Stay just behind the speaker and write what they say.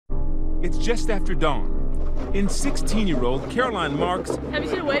It's just after dawn. And 16-year-old Caroline Marks Have you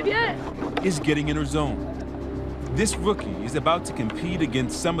seen a wave yet? is getting in her zone. This rookie is about to compete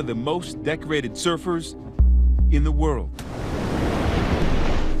against some of the most decorated surfers in the world.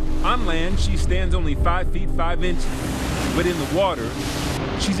 On land, she stands only 5 feet 5 inches, but in the water,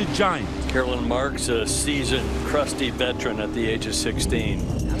 she's a giant. Caroline Marks, a seasoned, crusty veteran at the age of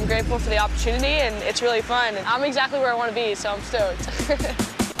 16. I'm grateful for the opportunity, and it's really fun. I'm exactly where I want to be, so I'm stoked.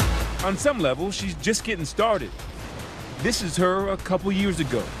 On some level, she's just getting started. This is her a couple years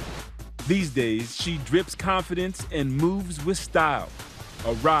ago. These days, she drips confidence and moves with style.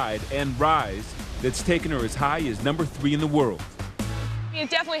 A ride and rise that's taken her as high as #3 in the world.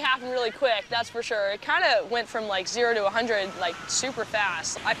 It definitely happened really quick, that's for sure. It kind of went from like 0 to 100 like super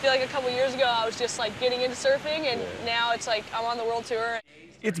fast. I feel like a couple years ago I was just like getting into surfing, and now it's like I'm on the world tour.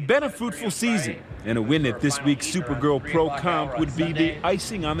 It's been a fruitful season, and a win at this week's Supergirl Pro Comp would be the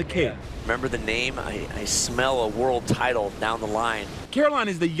icing on the cake. Remember the name? I smell a world title down the line. Caroline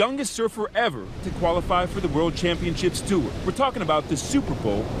is the youngest surfer ever to qualify for the World Championships Tour. We're talking about the Super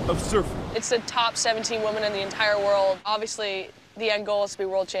Bowl of surfing. It's the top 17 women in the entire world. Obviously, the end goal is to be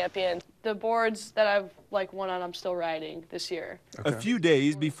world champion. The boards that I've won on, I'm still riding this year. A few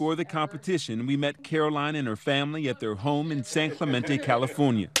days before the competition, we met Caroline and her family at their home in San Clemente,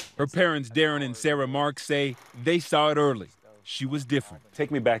 California. Her parents, Darren and Sarah Marks, say they saw it early. She was different.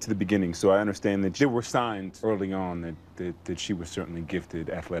 Take me back to the beginning. So I understand that there were signs early on that she was certainly gifted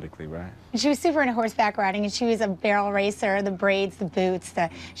athletically, right? She was super into horseback riding, and she was a barrel racer, the braids, the boots,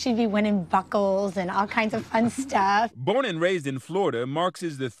 she'd be winning buckles and all kinds of fun stuff. Born and raised in Florida, Marks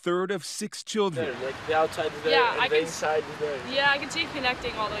is the third of 6 children. Like the outside is there, Yeah, and the inside is there. Yeah, I can see it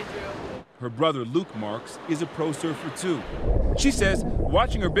connecting all the way through. Her brother, Luke Marks, is a pro surfer too. She says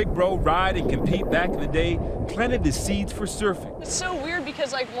watching her big bro ride and compete back in the day planted the seeds for surfing. It's so weird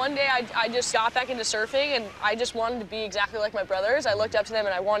because one day I just got back into surfing, and I just wanted to be exactly like my brothers. I looked up to them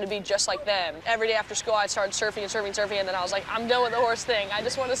and I wanted to be just like them. Every day after school I started surfing and surfing, and then I was like, I'm done with the horse thing. I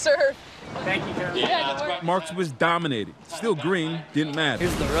just want to surf. Thank you, Caroline. Yeah, Marks was dominated. Still green, didn't matter.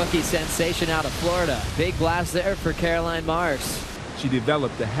 Here's the rookie sensation out of Florida. Big blast there for Caroline Marks. She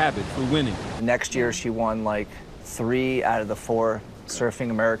developed a habit for winning. Next year, she won like 3 out of the 4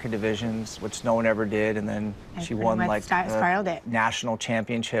 Surfing America divisions, which no one ever did, and then she won like the national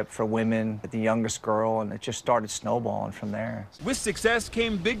championship for women, the youngest girl, and it just started snowballing from there. With success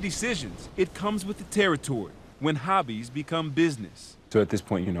came big decisions. It comes with the territory, when hobbies become business. So at this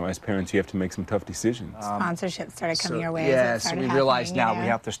point, as parents, you have to make some tough decisions. Sponsorships started coming your way. Yeah, so we realized now we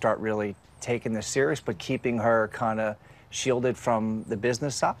have to start really taking this serious, but keeping her kind of shielded from the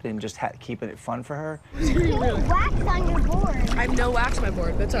business side and just keeping it fun for her. You have wax on your board. I have no wax on my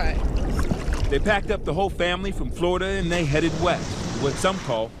board, that's all right. They packed up the whole family from Florida and they headed west, what some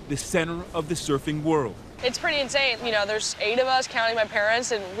call the center of the surfing world. It's pretty insane. There's 8 of us, counting my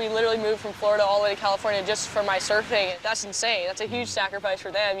parents, and we literally moved from Florida all the way to California just for my surfing. That's insane. That's a huge sacrifice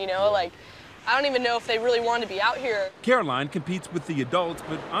for them, I don't even know if they really want to be out here. Caroline competes with the adults,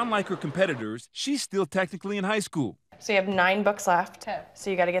 but unlike her competitors, she's still technically in high school. So you have 9 books left, so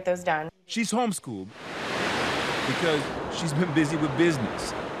you got to get those done. She's homeschooled because she's been busy with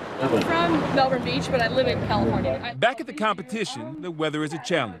business. I'm from Melbourne Beach, but I live in California. Back at the competition, the weather is a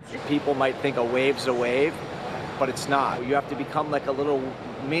challenge. People might think a wave's a wave, but it's not. You have to become like a little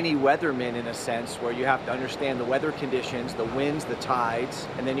mini weatherman in a sense, where you have to understand the weather conditions, the winds, the tides,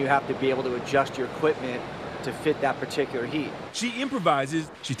 and then you have to be able to adjust your equipment to fit that particular heat. She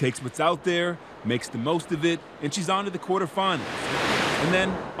improvises, she takes what's out there, makes the most of it, and she's on to the quarterfinals. And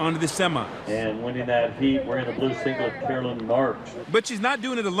then on to the semis. And winning that heat, wearing the blue singlet, Caroline Marks. But she's not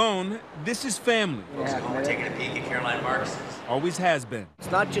doing it alone. This is family. We're taking a peek at Caroline Marks. Always has been.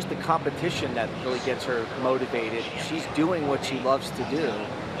 It's not just the competition that really gets her motivated. She's doing what she loves to do,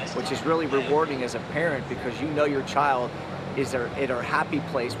 which is really rewarding as a parent, because your child is at her happy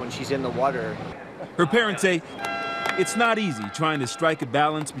place when she's in the water. Her parents say it's not easy trying to strike a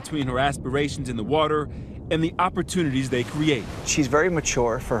balance between her aspirations in the water and the opportunities they create. She's very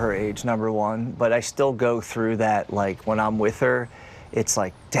mature for her age, number one, but I still go through that, when I'm with her, it's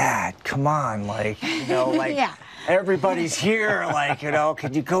like, Dad, come on, Yeah. Everybody's here,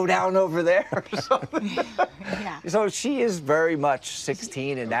 could you go down over there or something? Yeah. So she is very much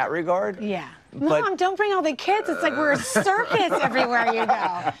 16 in that regard. Yeah. Mom, don't bring all the kids. It's like we're a circus everywhere you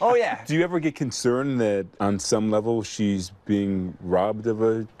go. Oh, yeah. Do you ever get concerned that on some level she's being robbed of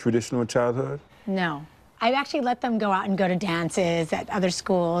a traditional childhood? No. I actually let them go out and go to dances at other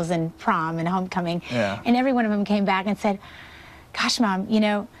schools and prom and homecoming. Yeah. And every one of them came back and said, gosh, Mom,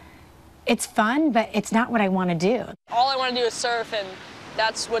 it's fun, but it's not what I want to do. All I want to do is surf, and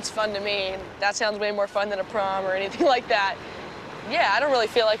That's what's fun to me. That sounds way more fun than a prom or anything like that. Yeah, I don't really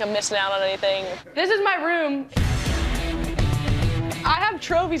feel like I'm missing out on anything. This is my room. I have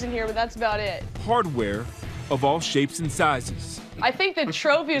trophies in here, but that's about it. Hardware of all shapes and sizes. I think the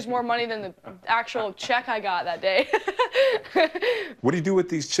trophy is more money than the actual check I got that day. What do you do with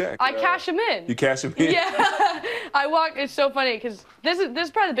these checks? I cash them in. You cash them in? Yeah. I walked, it's so funny, because this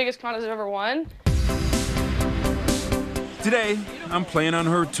is probably the biggest contest I've ever won. Today, I'm playing on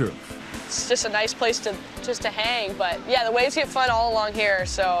her turf. It's just a nice place to hang, but yeah, the waves get fun all along here,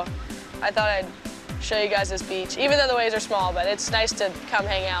 so I thought I'd show you guys this beach. Even though the waves are small, but it's nice to come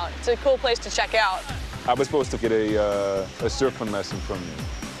hang out. It's a cool place to check out. I was supposed to get a surfing lesson from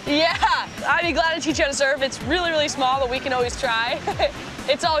you. Yeah, I'd be glad to teach you how to surf. It's really, really small, but we can always try.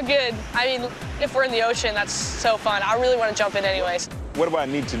 It's all good. I mean, if we're in the ocean, that's so fun. I really want to jump in anyways. What do I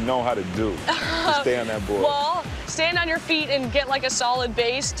need to know how to do to stay on that board? Well, stand on your feet and get like a solid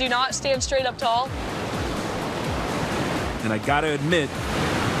base. Do not stand straight up tall. And I gotta admit,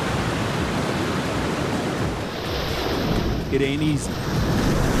 it ain't easy.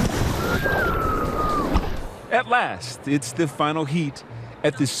 At last, it's the final heat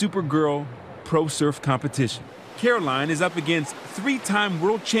at the Supergirl Pro Surf competition. Caroline is up against three-time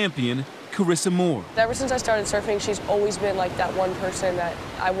world champion Carissa Moore. Ever since I started surfing, she's always been like that one person that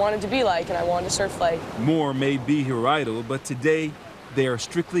I wanted to be like and I wanted to surf like. Moore may be her idol, but today they are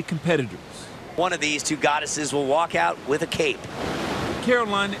strictly competitors. One of these two goddesses will walk out with a cape.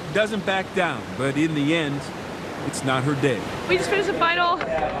 Caroline doesn't back down, but in the end, it's not her day. We just finished the final.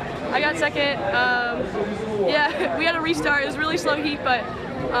 I got second. Yeah, we had a restart. It was a really slow heat, but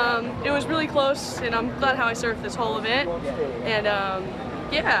it was really close, and I'm glad how I surfed this whole event. And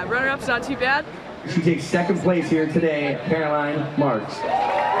yeah, runner-up's not too bad. She takes second place here today, Caroline Marks.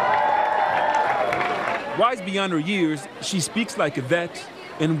 Wise beyond her years, she speaks like a vet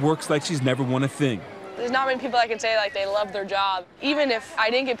and works like she's never won a thing. There's not many people that can say like they love their job. Even if I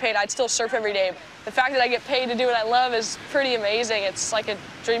didn't get paid, I'd still surf every day. The fact that I get paid to do what I love is pretty amazing. It's like a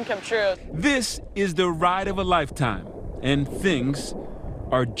dream come true. This is the ride of a lifetime, and things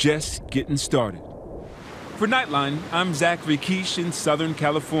are just getting started. For Nightline, I'm Zachary Keish in Southern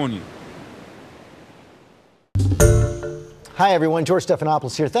California. Hi everyone, George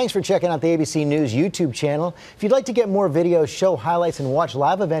Stephanopoulos here. Thanks for checking out the ABC News YouTube channel. If you'd like to get more videos, show highlights, and watch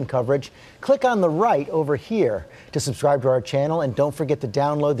live event coverage, click on the right over here to subscribe to our channel, and don't forget to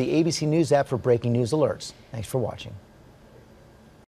download the ABC News app for breaking news alerts. Thanks for watching.